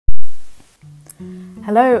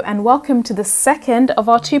Hello and welcome to the second of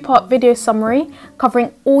our two-part video summary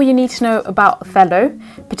covering all you need to know about Othello,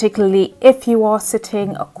 particularly if you are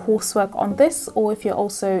sitting a coursework on this or if you're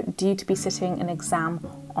also due to be sitting an exam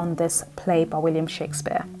on this play by William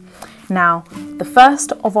Shakespeare. Now, the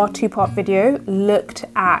first of our two-part video looked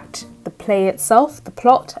at the play itself, the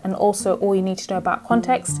plot, and also all you need to know about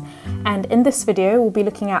context. And in this video, we'll be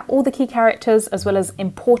looking at all the key characters as well as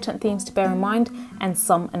important themes to bear in mind and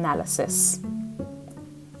some analysis.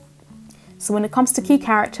 So when it comes to key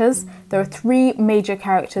characters, there are three major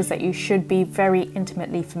characters that you should be very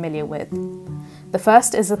intimately familiar with. The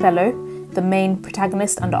first is Othello, the main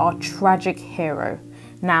protagonist and our tragic hero.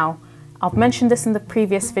 Now, I've mentioned this in the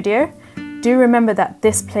previous video. Do remember that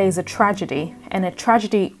this play is a tragedy, and a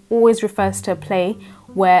tragedy always refers to a play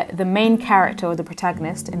where the main character or the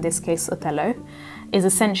protagonist, in this case Othello, is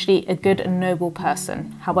essentially a good and noble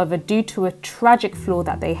person. However, due to a tragic flaw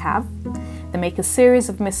that they have, they make a series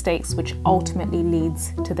of mistakes which ultimately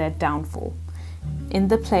leads to their downfall. In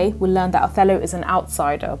the play, we'll learn that Othello is an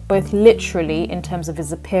outsider, both literally in terms of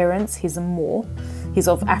his appearance, he's a Moor, he's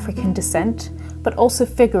of African descent, but also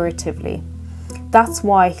figuratively. That's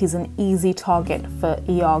why he's an easy target for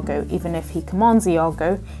Iago. Even if he commands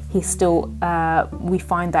Iago, we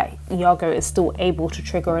find that Iago is still able to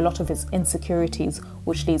trigger a lot of his insecurities,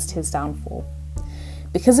 which leads to his downfall.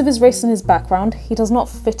 Because of his race and his background, he does not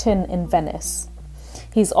fit in Venice.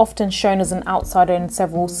 He's often shown as an outsider in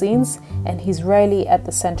several scenes, and he's rarely at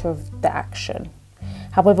the center of the action.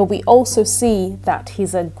 However, we also see that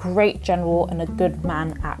he's a great general and a good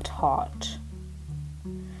man at heart.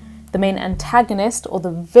 The main antagonist or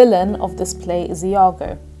the villain of this play is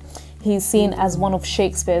Iago. He's seen as one of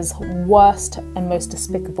Shakespeare's worst and most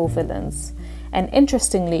despicable villains. And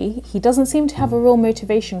interestingly, he doesn't seem to have a real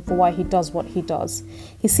motivation for why he does what he does.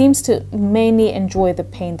 He seems to mainly enjoy the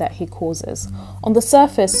pain that he causes. On the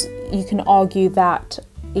surface, you can argue that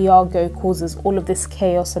Iago causes all of this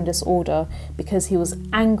chaos and disorder because he was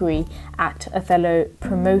angry at Othello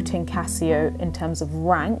promoting Cassio in terms of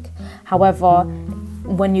rank. However,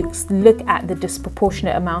 when you look at the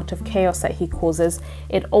disproportionate amount of chaos that he causes,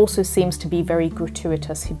 it also seems to be very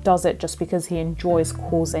gratuitous. He does it just because he enjoys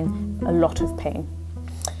causing a lot of pain.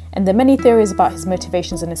 And there are many theories about his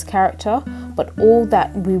motivations and his character, but all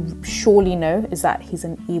that we surely know is that he's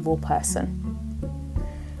an evil person.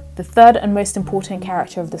 The third and most important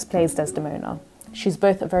character of this play is Desdemona. She's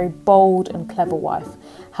both a very bold and clever wife.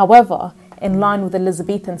 However, in line with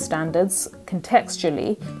Elizabethan standards,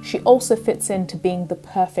 contextually, she also fits into being the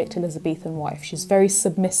perfect Elizabethan wife. She's very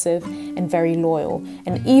submissive and very loyal.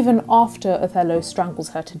 And even after Othello strangles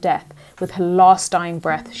her to death, with her last dying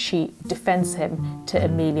breath, she defends him to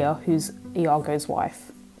Emilia, who's Iago's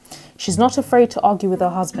wife. She's not afraid to argue with her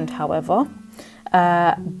husband, however.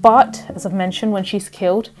 But, as I've mentioned, when she's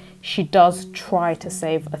killed, she does try to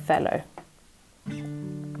save Othello.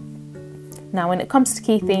 Now, when it comes to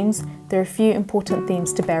key themes, there are a few important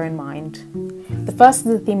themes to bear in mind. The first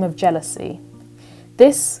is the theme of jealousy.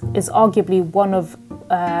 This is arguably one of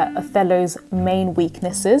Othello's main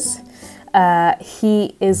weaknesses.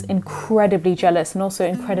 He is incredibly jealous and also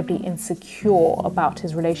incredibly insecure about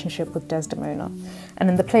his relationship with Desdemona. And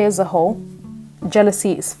in the play as a whole,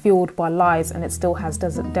 jealousy is fueled by lies and it still has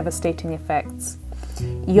devastating effects.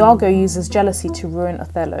 Iago uses jealousy to ruin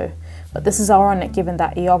Othello, but this is ironic given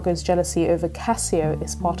that Iago's jealousy over Cassio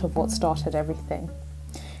is part of what started everything.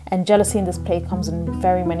 And jealousy in this play comes in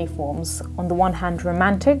very many forms. On the one hand,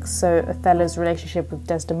 romantic, so Othello's relationship with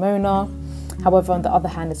Desdemona. However, on the other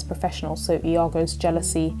hand, it's professional, so Iago's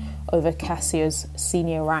jealousy over Cassio's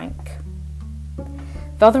senior rank.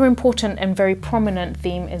 The other important and very prominent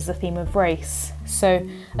theme is the theme of race. So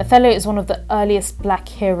Othello is one of the earliest black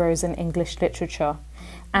heroes in English literature,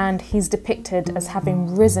 and he's depicted as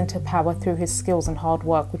having risen to power through his skills and hard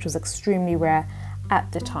work, which was extremely rare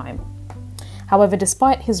at the time. However,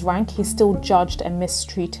 despite his rank, he's still judged and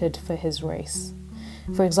mistreated for his race.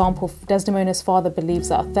 For example, Desdemona's father believes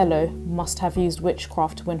that Othello must have used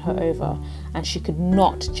witchcraft to win her over, and she could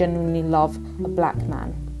not genuinely love a black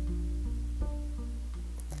man.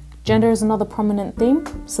 Gender is another prominent theme,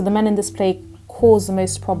 so the men in this play cause the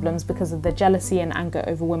most problems because of their jealousy and anger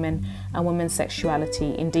over women and women's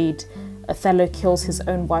sexuality. Indeed, Othello kills his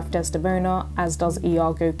own wife Desdemona, as does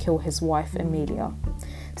Iago kill his wife Emilia.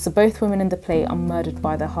 So both women in the play are murdered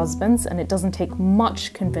by their husbands, and it doesn't take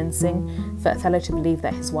much convincing for Othello to believe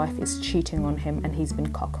that his wife is cheating on him and he's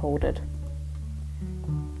been cuckolded.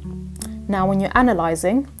 Now, when you're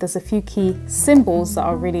analysing, there's a few key symbols that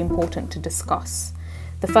are really important to discuss.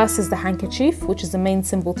 The first is the handkerchief, which is the main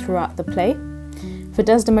symbol throughout the play. For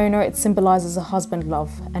Desdemona, it symbolises her husband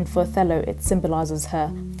love, and for Othello, it symbolises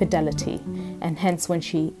her fidelity, and hence when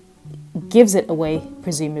she gives it away,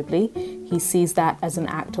 presumably, he sees that as an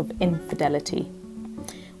act of infidelity.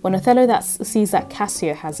 When Othello sees that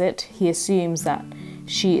Cassio has it, he assumes that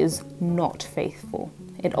she is not faithful.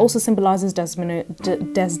 It also symbolises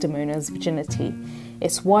Desdemona's virginity.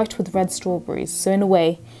 It's white with red strawberries, so in a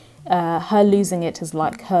way, her losing it is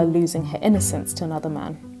like her losing her innocence to another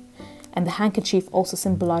man. And the handkerchief also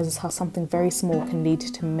symbolises how something very small can lead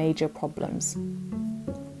to major problems.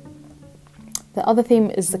 The other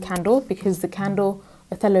theme is the candle, because the candle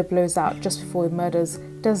Othello blows out just before he murders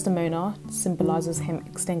Desdemona symbolises him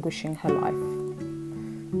extinguishing her life.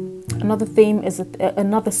 Another theme is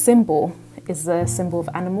another symbol is the symbol of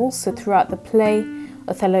animals. So throughout the play,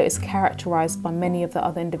 Othello is characterised by many of the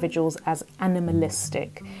other individuals as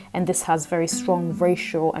animalistic, and this has very strong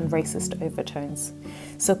racial and racist overtones.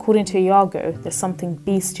 So according to Iago, there's something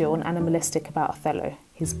bestial and animalistic about Othello.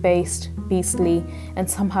 He's based, beastly, and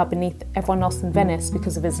somehow beneath everyone else in Venice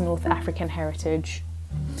because of his North African heritage.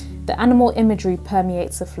 The animal imagery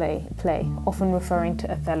permeates the play, often referring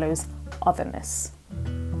to Othello's otherness.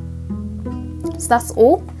 So that's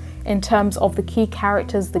all in terms of the key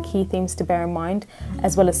characters, the key themes to bear in mind,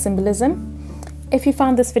 as well as symbolism. If you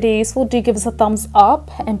found this video useful, do give us a thumbs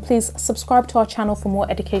up, and please subscribe to our channel for more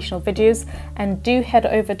educational videos, and do head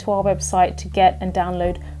over to our website to get and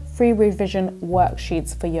download free revision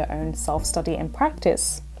worksheets for your own self-study and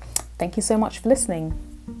practice. Thank you so much for listening.